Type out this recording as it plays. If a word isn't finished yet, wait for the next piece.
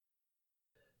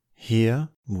Here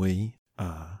we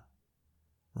are,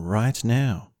 right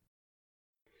now,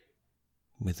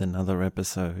 with another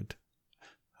episode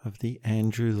of the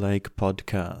Andrew Lake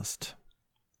Podcast.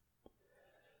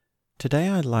 Today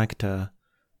I'd like to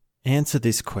answer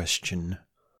this question: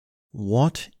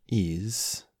 what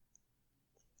is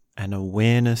an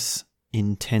awareness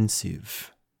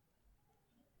intensive?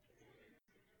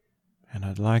 And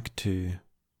I'd like to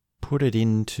put it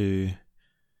into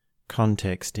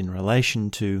context in relation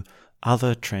to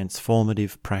other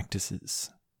transformative practices.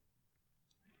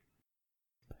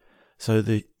 So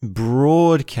the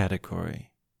broad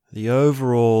category, the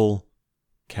overall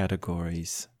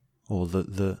categories, or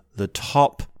the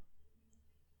top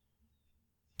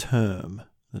term,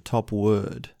 the top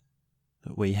word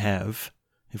that we have,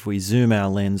 if we zoom our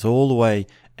lens all the way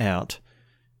out,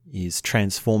 is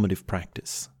transformative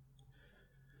practice.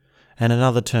 And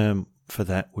another term for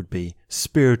that would be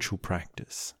spiritual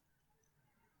practice.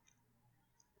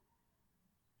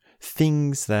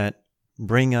 Things that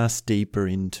bring us deeper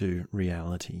into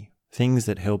reality. Things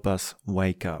that help us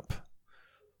wake up.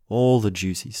 All the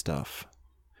juicy stuff.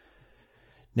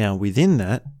 Now within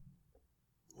that,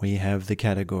 we have the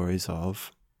categories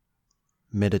of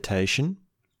meditation,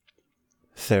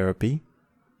 therapy,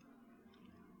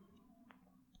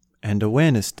 and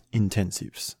awareness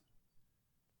intensives.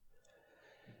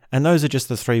 And those are just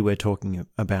the three we're talking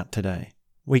about today.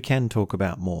 We can talk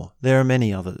about more. There are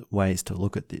many other ways to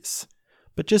look at this.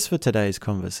 But just for today's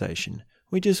conversation,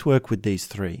 we just work with these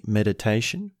three: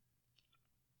 meditation,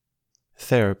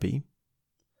 therapy,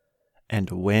 and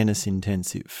awareness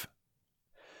intensive.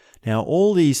 Now,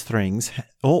 all these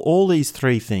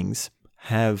three things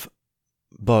have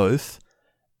both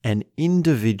an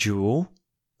individual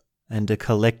and a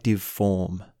collective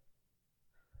form.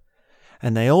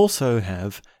 And they also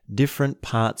have different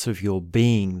parts of your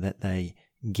being that they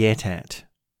get at,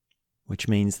 which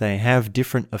means they have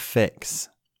different effects.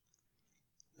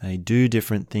 They do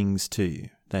different things to you.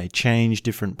 They change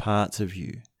different parts of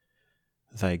you.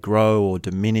 They grow or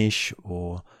diminish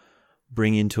or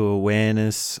bring into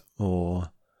awareness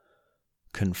or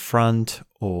confront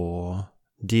or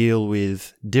deal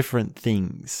with different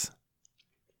things,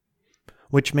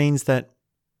 which means that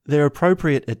they're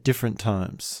appropriate at different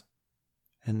times.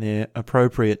 And they're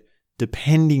appropriate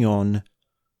depending on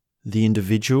the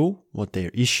individual, what their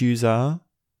issues are,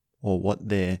 or what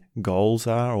their goals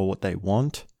are, or what they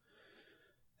want.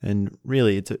 And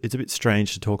really, it's a bit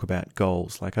strange to talk about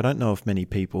goals. Like, I don't know if many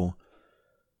people,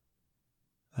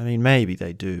 I mean, maybe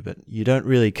they do, but you don't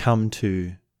really come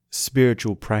to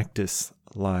spiritual practice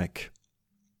like,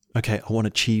 okay, I want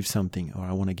to achieve something, or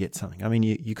I want to get something. I mean,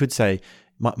 you could say,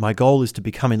 my goal is to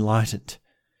become enlightened.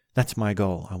 That's my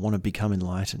goal. I want to become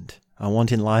enlightened. I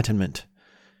want enlightenment.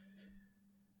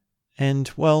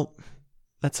 And, well,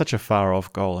 that's such a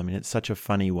far-off goal. I mean, it's such a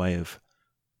funny way of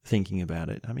thinking about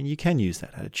it. I mean, you can use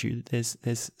that attitude.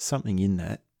 There's something in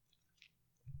that.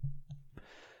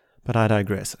 But I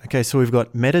digress. Okay, so we've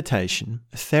got meditation,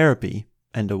 therapy,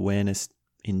 and awareness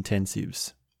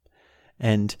intensives.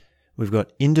 And we've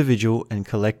got individual and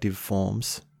collective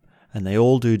forms, and they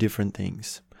all do different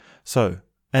things. So,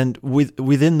 and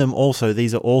within them also,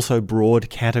 these are also broad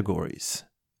categories.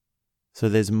 So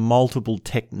there's multiple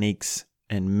techniques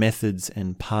and methods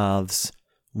and paths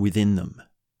within them.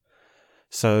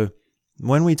 So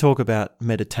when we talk about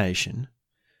meditation,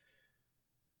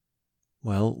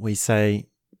 well, we say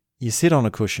you sit on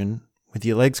a cushion with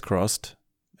your legs crossed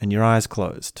and your eyes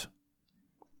closed.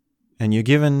 And you're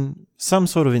given some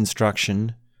sort of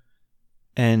instruction,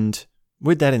 and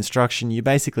with that instruction, you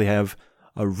basically have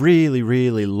a really,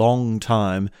 really long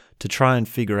time to try and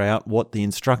figure out what the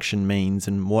instruction means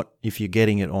and what if you're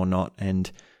getting it or not. And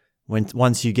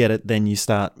once you get it, then you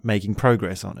start making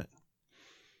progress on it.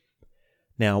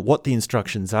 Now, what the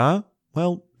instructions are,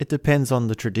 well, it depends on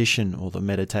the tradition or the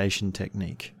meditation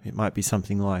technique. It might be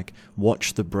something like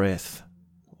watch the breath,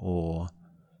 or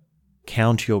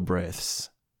count your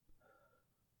breaths,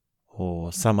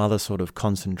 or some other sort of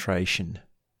concentration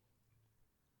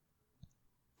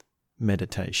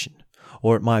meditation.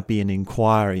 Or it might be an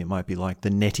inquiry. It might be like the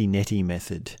neti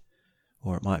method.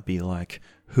 Or it might be like,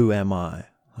 who am I?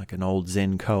 Like an old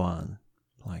Zen koan.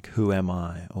 Like, who am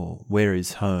I? Or where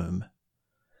is home?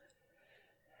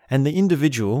 And the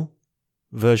individual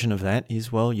version of that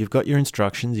is, well, you've got your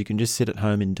instructions. You can just sit at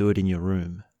home and do it in your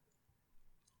room.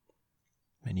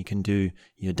 And you can do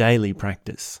your daily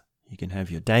practice. You can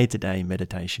have your day-to-day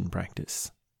meditation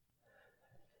practice.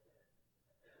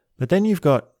 But then you've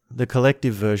got the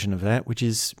collective version of that, which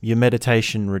is your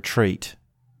meditation retreat.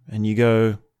 And you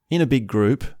go in a big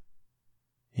group,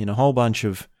 in a whole bunch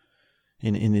of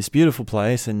in this beautiful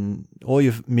place, and all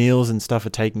your meals and stuff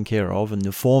are taken care of, and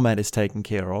the format is taken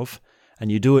care of,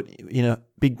 and you do it in a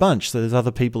big bunch, so there's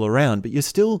other people around. But you're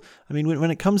still, I mean, when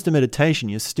it comes to meditation,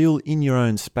 you're still in your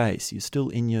own space. You're still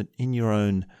in your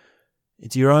own.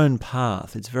 It's your own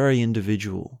path. It's very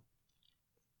individual.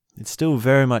 It's still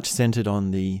very much centered on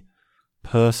the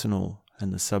personal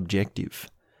and the subjective.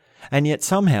 And yet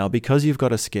somehow, because you've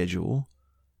got a schedule,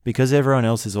 because everyone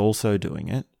else is also doing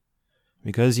it,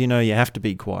 because you know you have to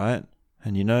be quiet,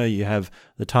 and you know you have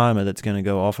the timer that's going to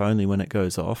go off only when it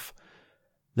goes off,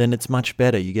 then it's much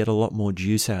better. You get a lot more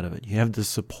juice out of it. You have the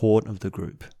support of the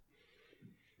group.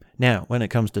 Now, when it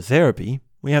comes to therapy,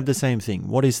 we have the same thing.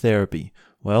 What is therapy?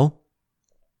 Well,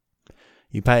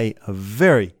 you pay a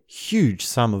very huge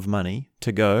sum of money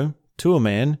to go to a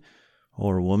man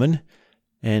or a woman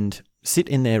and sit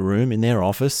in their room, in their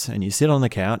office, and you sit on the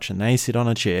couch and they sit on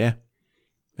a chair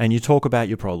and you talk about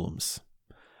your problems.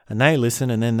 And they listen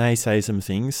and then they say some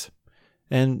things.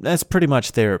 And that's pretty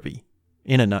much therapy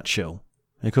in a nutshell.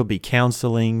 It could be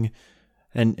counseling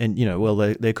and you know, well,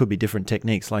 there could be different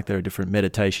techniques, like there are different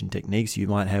meditation techniques. You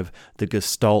might have the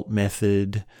Gestalt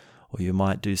method, or you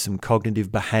might do some cognitive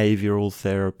behavioral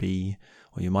therapy,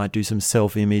 or you might do some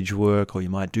self-image work, or you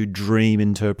might do dream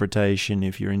interpretation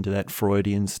if you're into that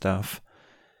Freudian stuff.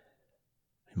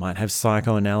 You might have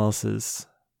psychoanalysis,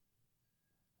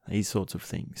 these sorts of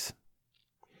things.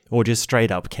 Or just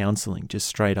straight up counseling, just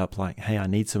straight up like, hey, I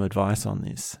need some advice on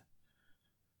this.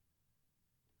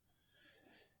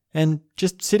 And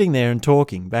just sitting there and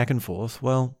talking back and forth,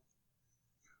 well,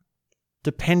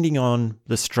 depending on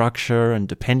the structure and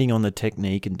depending on the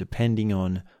technique and depending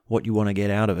on what you want to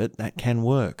get out of it, that can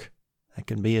work. That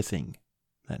can be a thing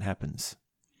that happens.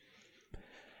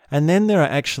 And then there are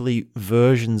actually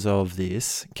versions of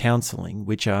this counseling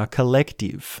which are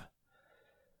collective,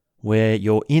 where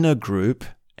you're in a group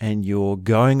and you're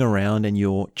going around and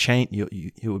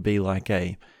it would be like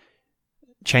a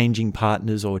changing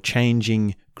partners or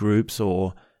changing groups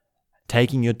or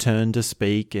taking your turn to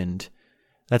speak, and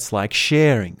that's like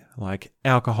sharing, like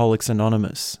Alcoholics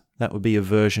Anonymous. That would be a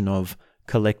version of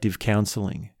collective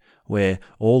counseling where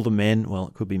all the men, well,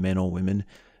 it could be men or women,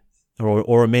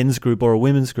 or a men's group or a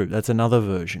women's group. That's another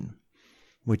version,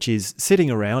 which is sitting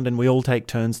around and we all take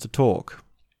turns to talk.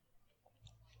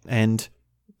 And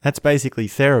that's basically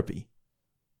therapy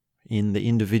in the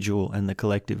individual and the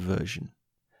collective version.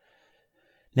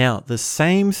 Now, the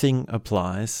same thing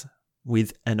applies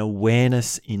with an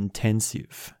awareness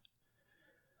intensive.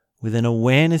 With an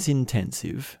awareness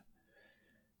intensive,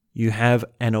 you have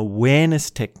an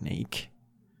awareness technique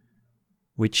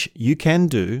which you can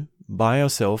do by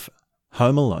yourself,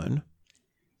 home alone,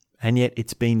 and yet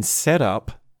it's been set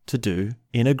up to do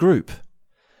in a group.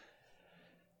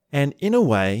 And in a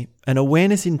way, an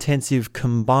awareness intensive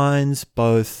combines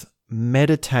both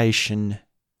meditation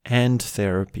and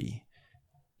therapy.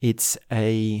 It's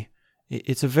a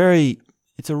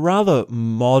rather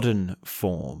modern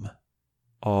form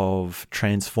of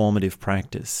transformative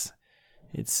practice.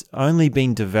 It's only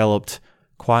been developed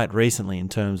quite recently in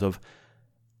terms of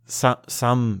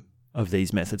some of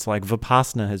these methods, like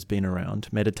Vipassana has been around.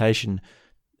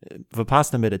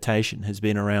 Vipassana meditation has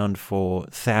been around for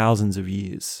thousands of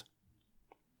years,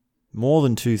 more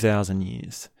than 2,000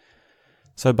 years.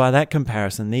 So by that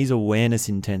comparison, these awareness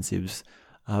intensives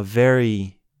are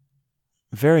very,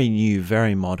 very new,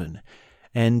 very modern.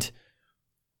 And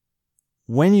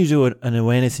when you do an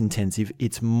awareness intensive,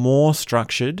 it's more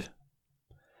structured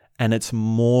and it's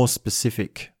more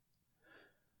specific.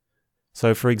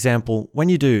 So for example, when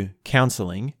you do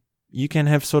counseling, you can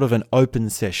have sort of an open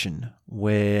session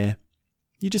where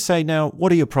you just say, now,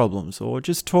 what are your problems? Or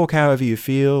just talk however you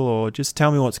feel, or just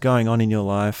tell me what's going on in your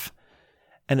life.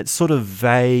 And it's sort of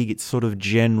vague, it's sort of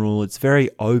general, it's very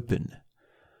open.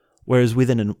 Whereas with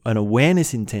an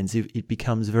awareness intensive, it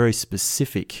becomes very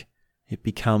specific. It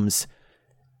becomes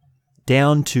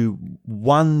down to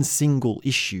one single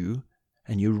issue,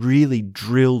 and you really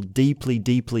drill deeply,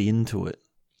 deeply into it.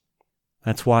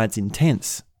 That's why it's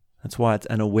intense. That's why it's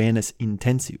an awareness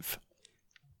intensive.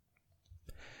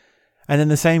 And then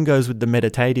the same goes with the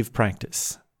meditative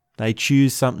practice. They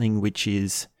choose something which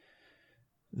is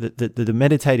the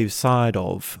meditative side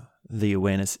of the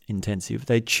awareness intensive.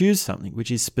 They choose something which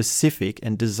is specific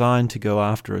and designed to go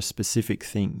after a specific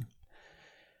thing.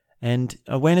 And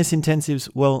awareness intensives,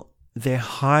 well, they're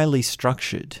highly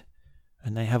structured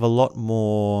and they have a lot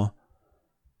more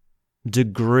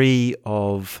degree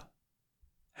of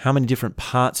how many different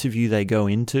parts of you they go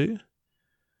into.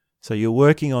 So you're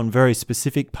working on very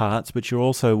specific parts, but you're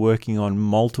also working on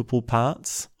multiple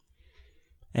parts.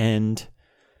 And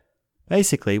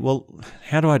basically, well,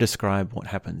 how do I describe what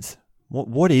happens?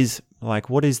 What is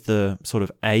the sort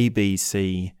of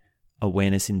ABC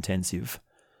awareness intensive?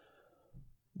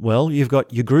 Well, you've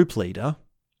got your group leader,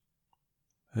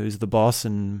 who's the boss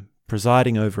and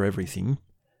presiding over everything.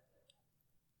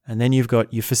 And then you've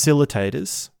got your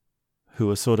facilitators,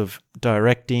 who are sort of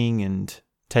directing and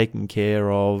taking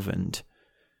care of and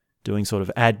doing sort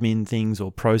of admin things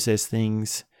or process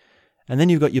things. And then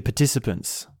you've got your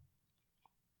participants.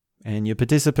 And your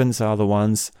participants are the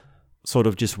ones sort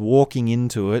of just walking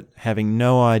into it, having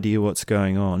no idea what's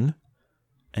going on,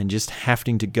 and just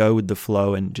having to go with the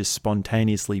flow and just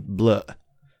spontaneously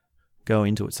go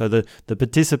into it. So the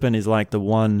participant is like the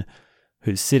one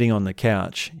who's sitting on the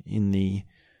couch in the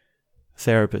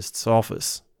therapist's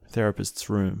office,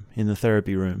 therapist's room, in the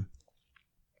therapy room.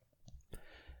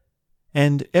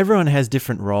 And everyone has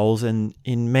different roles, and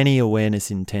in many awareness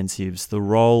intensives, the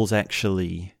roles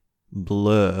actually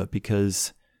blur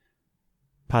because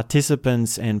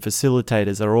participants and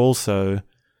facilitators are also,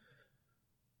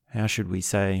 how should we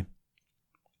say,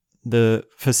 the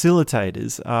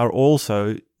facilitators are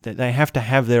also, they have to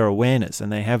have their awareness,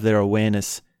 and they have their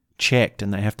awareness checked,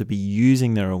 and they have to be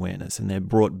using their awareness, and they're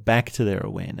brought back to their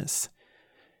awareness.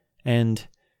 And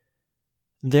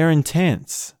they're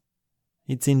intense.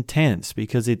 It's intense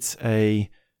because it's a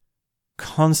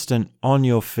constant on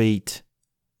your feet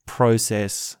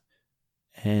process,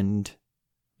 and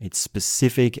it's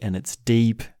specific and it's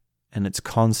deep and it's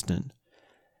constant.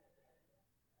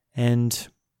 And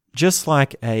just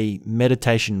like a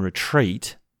meditation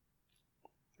retreat,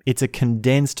 it's a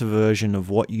condensed version of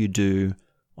what you do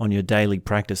on your daily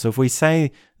practice. So if we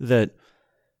say that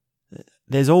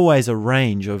there's always a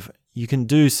range of, you can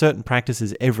do certain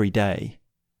practices every day,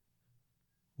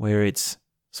 where it's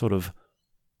sort of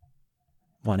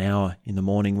 1 hour in the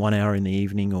morning, 1 hour in the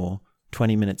evening, or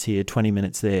 20 minutes here, 20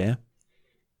 minutes there.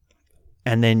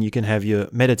 And then you can have your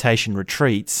meditation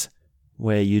retreats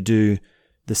where you do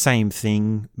the same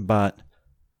thing, but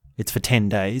it's for 10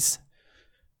 days.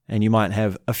 And you might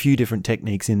have a few different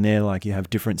techniques in there, like you have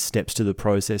different steps to the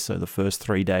process. So the first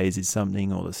 3 days is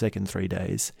something, or the second 3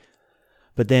 days.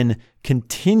 But then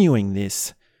continuing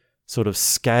this sort of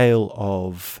scale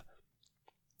of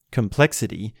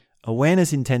complexity,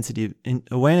 awareness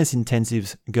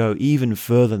intensives go even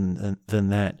further than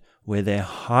that, where they're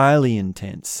highly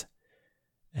intense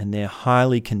and they're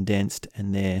highly condensed,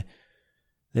 and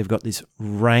they've got this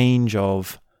range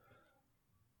of,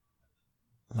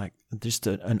 like, just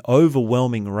an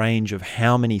overwhelming range of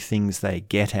how many things they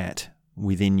get at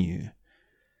within you.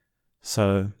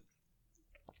 So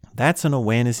that's an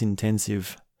awareness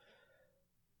intensive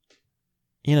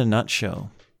in a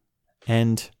nutshell.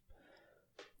 And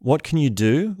what can you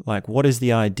do? Like, what is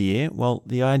the idea? Well,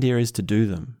 the idea is to do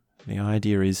them. The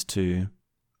idea is to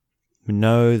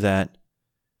know that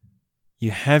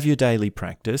you have your daily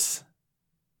practice,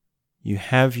 you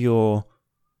have your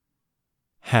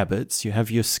habits, you have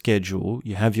your schedule,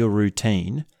 you have your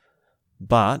routine,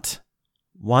 but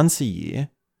once a year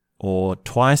or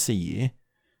twice a year,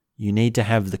 you need to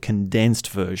have the condensed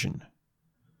version.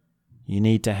 You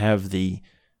need to have the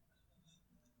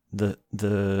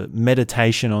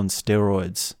meditation on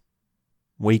steroids,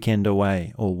 weekend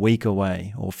away or week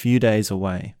away or few days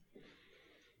away,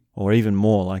 or even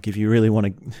more. Like, if you really want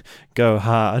to go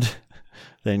hard,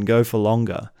 then go for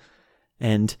longer.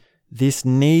 And this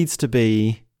needs to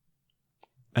be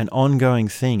an ongoing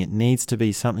thing. It needs to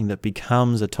be something that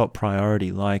becomes a top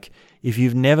priority. Like, if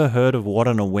you've never heard of what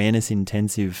an awareness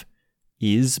intensive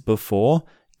is before,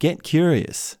 get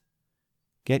curious.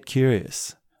 Get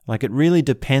curious. Like, it really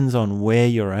depends on where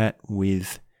you're at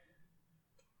with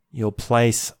your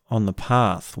place on the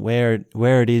path, where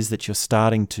it is that you're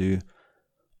starting to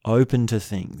open to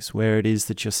things, where it is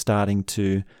that you're starting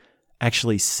to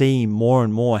actually see more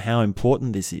and more how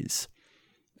important this is.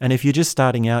 And if you're just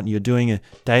starting out and you're doing a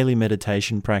daily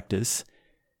meditation practice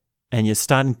and you're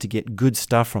starting to get good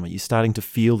stuff from it, you're starting to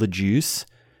feel the juice,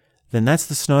 then that's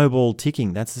the snowball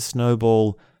ticking. That's the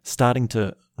snowball starting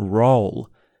to roll.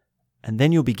 And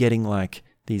then you'll be getting like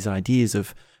these ideas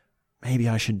of, maybe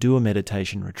I should do a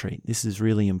meditation retreat. This is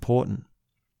really important.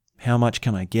 How much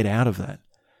can I get out of that?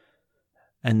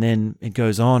 And then it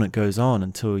goes on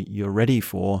until you're ready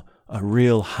for a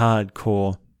real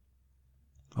hardcore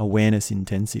awareness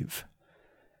intensive.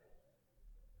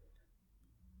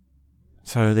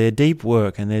 So they're deep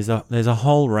work, and there's a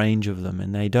whole range of them,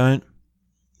 and they don't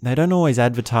always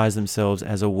advertise themselves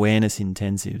as awareness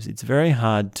intensives. It's very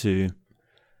hard to,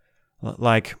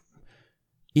 like,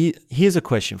 here's a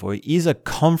question for you. Is a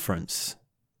conference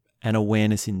an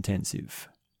awareness intensive?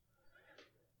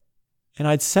 And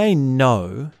I'd say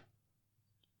no,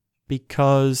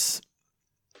 because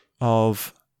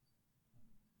of,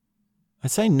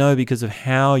 I'd say no because of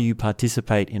how you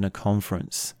participate in a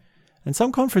conference. And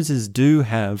some conferences do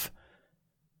have,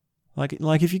 like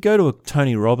if you go to a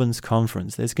Tony Robbins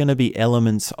conference, there's going to be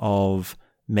elements of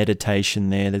meditation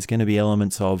there. There's going to be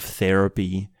elements of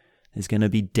therapy. There's going to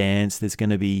be dance. There's going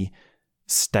to be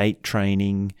state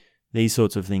training, these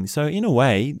sorts of things. So in a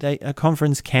way, a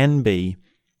conference can be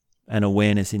an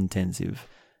awareness intensive.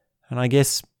 And I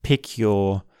guess pick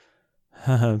your,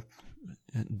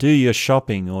 do your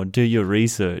shopping or do your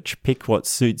research. Pick what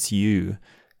suits you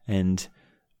and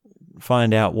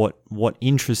find out what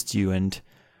interests you, and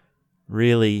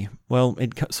really, well,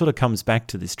 it sort of comes back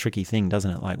to this tricky thing,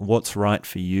 doesn't it? Like, what's right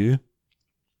for you?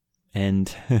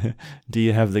 And do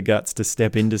you have the guts to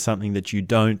step into something that you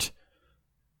don't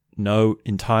know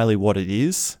entirely what it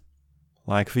is?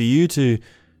 Like for you to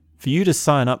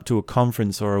sign up to a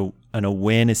conference or an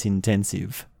awareness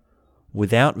intensive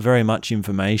without very much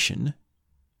information,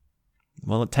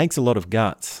 well, it takes a lot of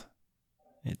guts.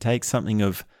 It takes something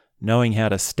of knowing how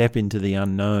to step into the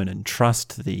unknown and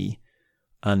trust the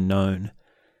unknown.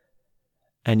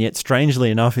 And yet, strangely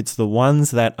enough, it's the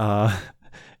ones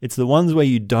where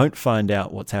you don't find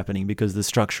out what's happening because the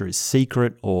structure is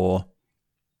secret or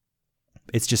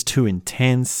it's just too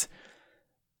intense,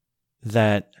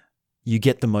 that you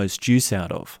get the most juice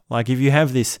out of. Like if you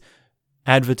have this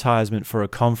advertisement for a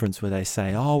conference where they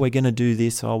say, oh, we're going to do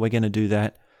this, oh, we're going to do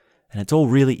that, and it's all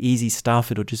really easy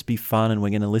stuff, it'll just be fun and we're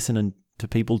going to listen to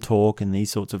people talk and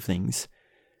these sorts of things,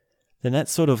 then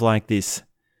that's sort of like the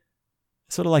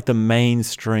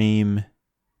mainstream,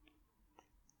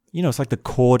 it's like the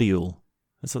cordial.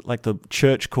 It's like the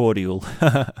church cordial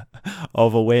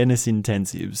of awareness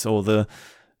intensives, or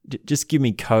just give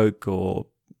me Coke or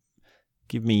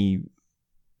give me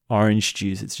orange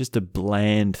juice. It's just a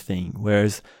bland thing.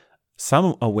 Whereas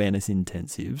some awareness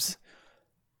intensives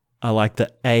are like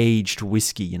the aged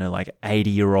whiskey, like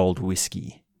 80-year-old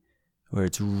whiskey, where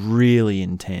it's really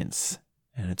intense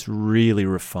and it's really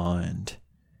refined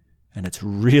and it's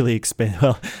really expensive.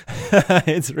 Well,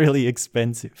 it's really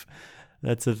expensive.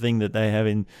 That's the thing that they have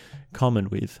in common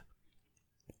with.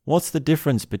 What's the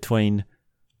difference between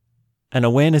an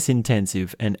awareness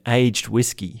intensive and aged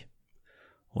whiskey?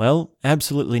 Well,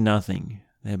 absolutely nothing.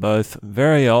 They're both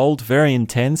very old, very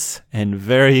intense, and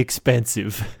very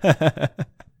expensive.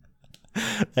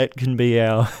 That can be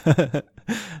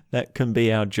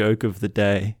our joke of the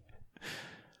day.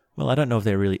 Well, I don't know if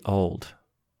they're really old.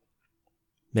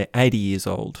 They're 80 years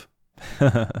old.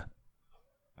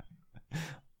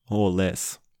 Or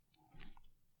less.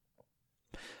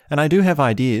 And I do have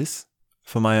ideas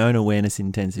for my own awareness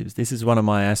intensives. This is one of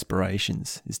my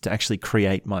aspirations, is to actually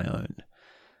create my own.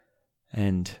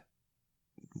 And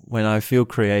when I feel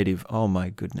creative, oh my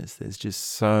goodness, there's just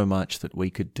so much that we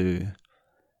could do.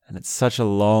 And it's such a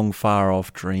long, far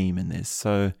off dream, and there's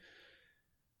so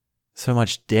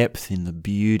much depth in the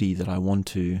beauty that I want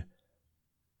to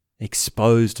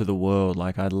expose to the world.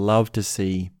 Like I'd love to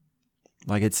see,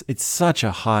 like it's such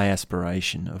a high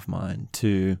aspiration of mine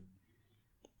to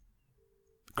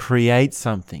create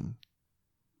something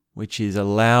which is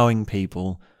allowing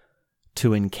people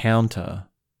to encounter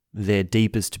their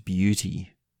deepest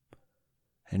beauty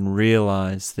and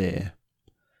realize their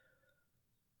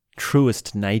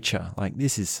truest nature. Like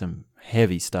this is some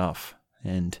heavy stuff,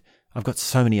 and I've got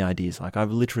so many ideas. Like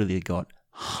I've literally got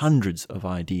hundreds of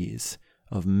ideas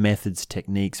of methods,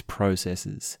 techniques,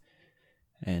 processes,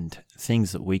 and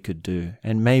things that we could do.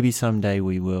 And maybe someday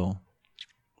we will.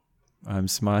 I'm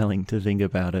smiling to think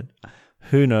about it.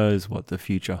 Who knows what the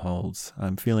future holds?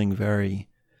 I'm feeling very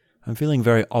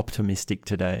optimistic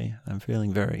today. I'm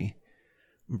feeling very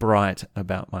bright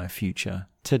about my future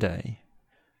today.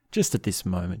 Just at this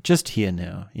moment, just here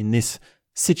now, in this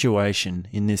situation,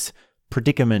 in this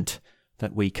predicament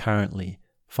that we currently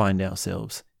find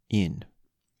ourselves in.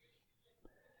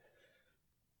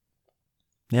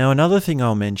 Now, another thing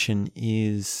I'll mention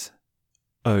is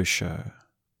Osho.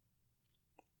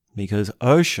 Because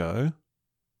Osho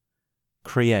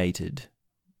created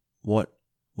what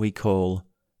we call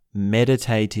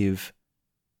meditative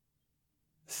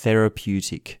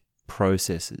therapeutic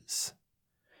processes.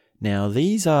 Now,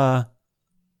 these are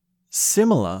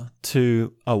similar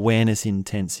to awareness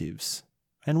intensives,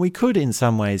 and we could in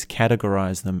some ways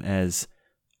categorize them as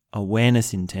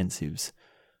awareness intensives,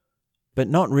 but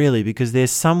not really, because they're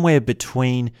somewhere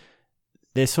between.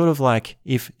 They're sort of like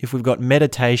if we've got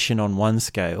meditation on one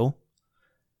scale,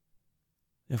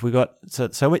 if we got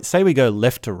say we go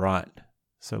left to right,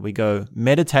 so we go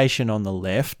meditation on the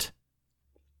left,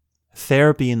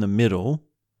 therapy in the middle,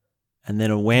 and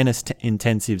then awareness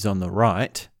intensives on the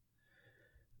right.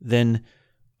 then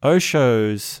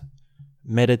Osho's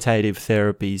meditative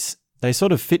therapies, they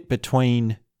sort of fit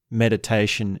between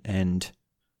meditation and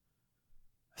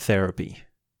therapy.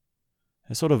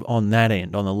 They're sort of on that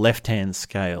end, on the left-hand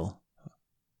scale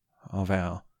of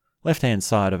our left-hand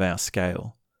side of our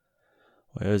scale,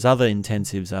 whereas other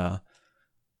intensives are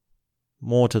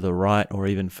more to the right or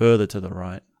even further to the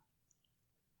right.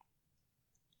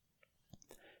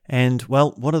 And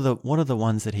well, what are the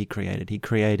ones that he created? He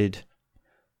created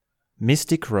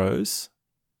Mystic Rose,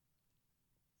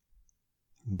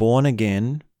 Born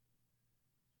Again,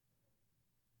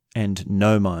 and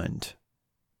No Mind.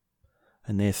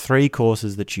 And they're 3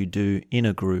 courses that you do in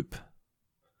a group.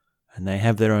 And they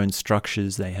have their own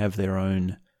structures, they have their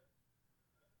own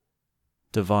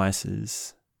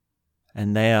devices,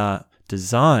 and they are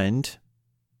designed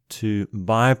to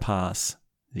bypass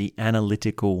the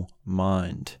analytical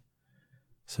mind.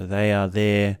 So they are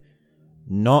there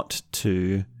not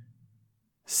to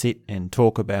sit and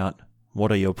talk about what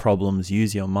are your problems,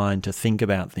 use your mind to think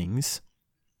about things,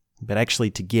 but actually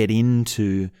to get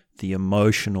into the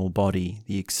emotional body,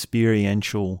 the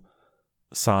experiential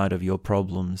side of your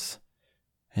problems,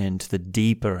 and the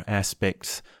deeper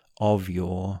aspects of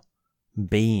your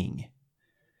being.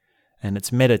 And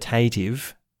it's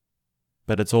meditative,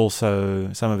 but it's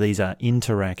also, some of these are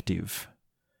interactive,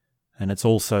 and it's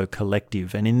also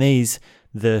collective. And in these,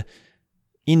 the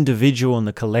individual and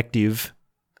the collective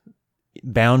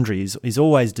boundaries is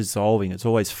always dissolving, it's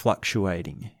always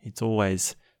fluctuating, it's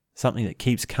always something that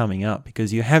keeps coming up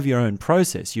because you have your own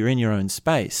process, you're in your own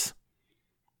space,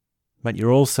 but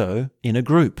you're also in a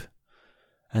group.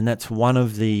 And that's one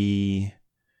of the,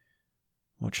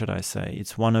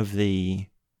 it's one of the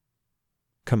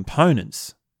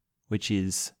components which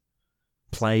is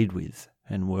played with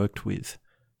and worked with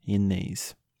in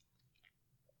these.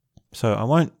 So I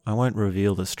won't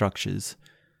reveal the structures.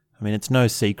 I mean, it's no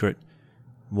secret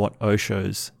what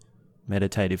Osho's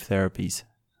meditative therapies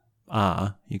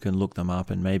are. You can look them up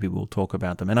and maybe we'll talk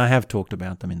about them. And I have talked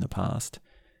about them in the past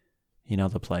in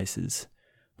other places.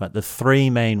 But the 3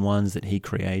 main ones that he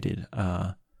created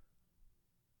are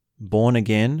Born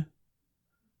Again,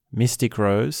 Mystic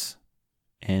Rose,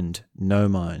 and No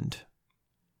Mind.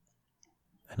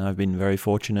 And I've been very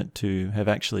fortunate to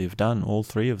have done all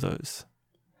 3 of those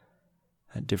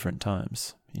at different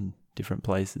times in different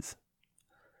places.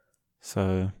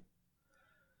 So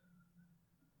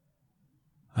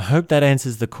I hope that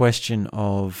answers the question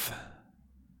of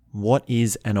what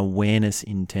is an awareness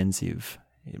intensive.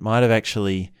 It might have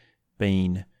actually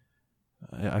been,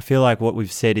 I feel like what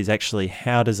we've said is actually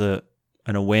how does an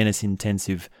awareness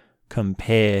intensive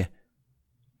compare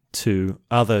to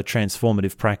other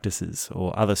transformative practices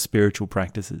or other spiritual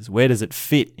practices? Where does it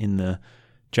fit in the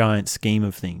giant scheme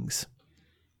of things?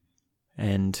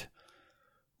 And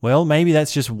well, maybe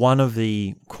that's just one of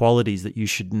the qualities that you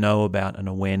should know about an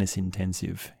awareness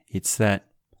intensive. It's that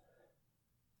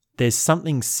there's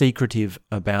something secretive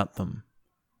about them.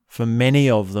 For many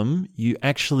of them, you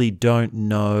actually don't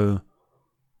know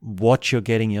what you're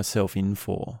getting yourself in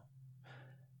for.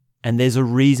 And there's a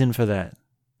reason for that.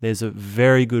 There's a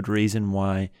very good reason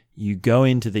why you go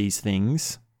into these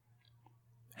things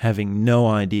having no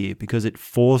idea, because it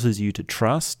forces you to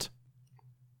trust.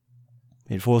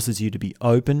 It forces you to be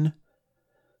open.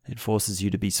 It forces you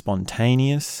to be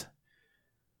spontaneous.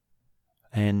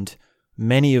 And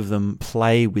many of them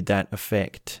play with that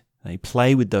effect. They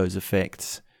play with those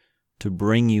effects to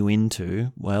bring you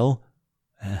into, well,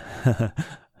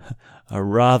 a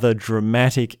rather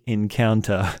dramatic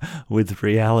encounter with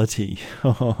reality.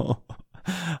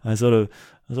 I sort of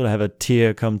have a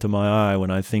tear come to my eye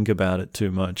when I think about it too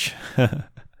much.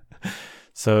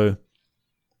 So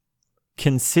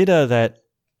consider that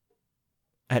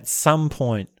at some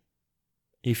point,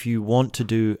 if you want to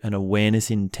do an awareness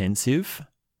intensive,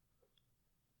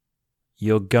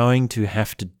 you're going to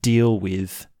have to deal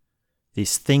with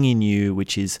this thing in you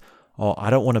which is, oh, I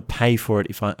don't want to pay for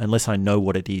it unless I know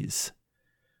what it is.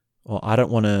 Or I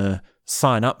don't want to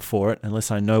sign up for it unless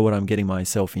I know what I'm getting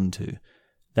myself into.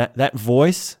 That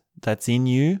voice that's in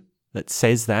you that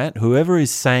says that, whoever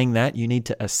is saying that, you need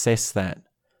to assess that.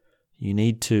 You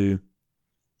need to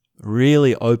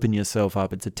really open yourself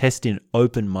up. It's a test in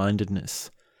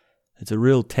open-mindedness. It's a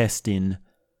real test in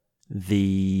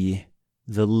the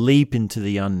leap into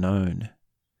the unknown.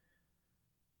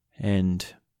 And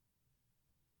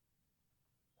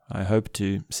I hope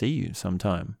to see you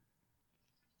sometime.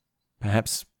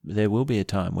 Perhaps there will be a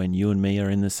time when you and me are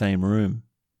in the same room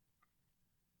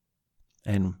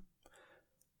and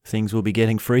things will be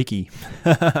getting freaky.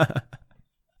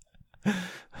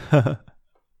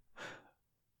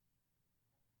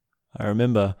 I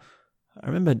remember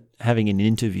having an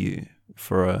interview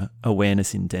for a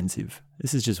awareness intensive.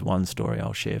 This is just one story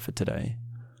I'll share for today.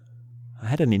 I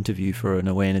had an interview for an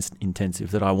awareness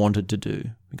intensive that I wanted to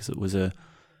do because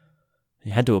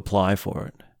you had to apply for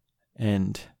it.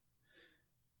 And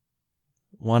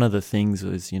one of the things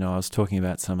was, I was talking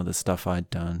about some of the stuff I'd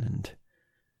done,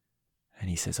 and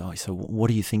he says, "Oh, so what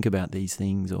do you think about these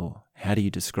things, or how do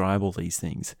you describe all these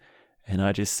things?" And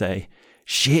I just say,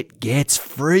 "Shit gets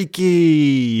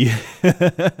freaky."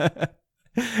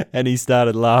 And he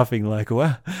started laughing like,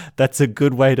 "Wow, that's a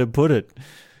good way to put it.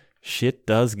 Shit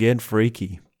does get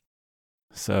freaky."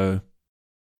 So,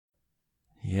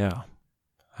 yeah,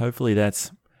 hopefully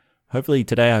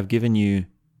today I've given you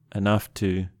enough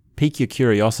to pique your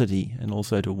curiosity and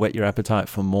also to whet your appetite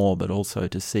for more, but also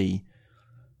to see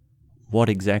what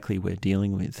exactly we're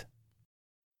dealing with.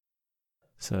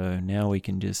 So now we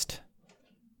can just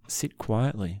sit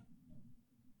quietly,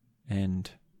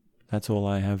 and that's all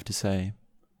I have to say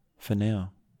for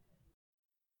now.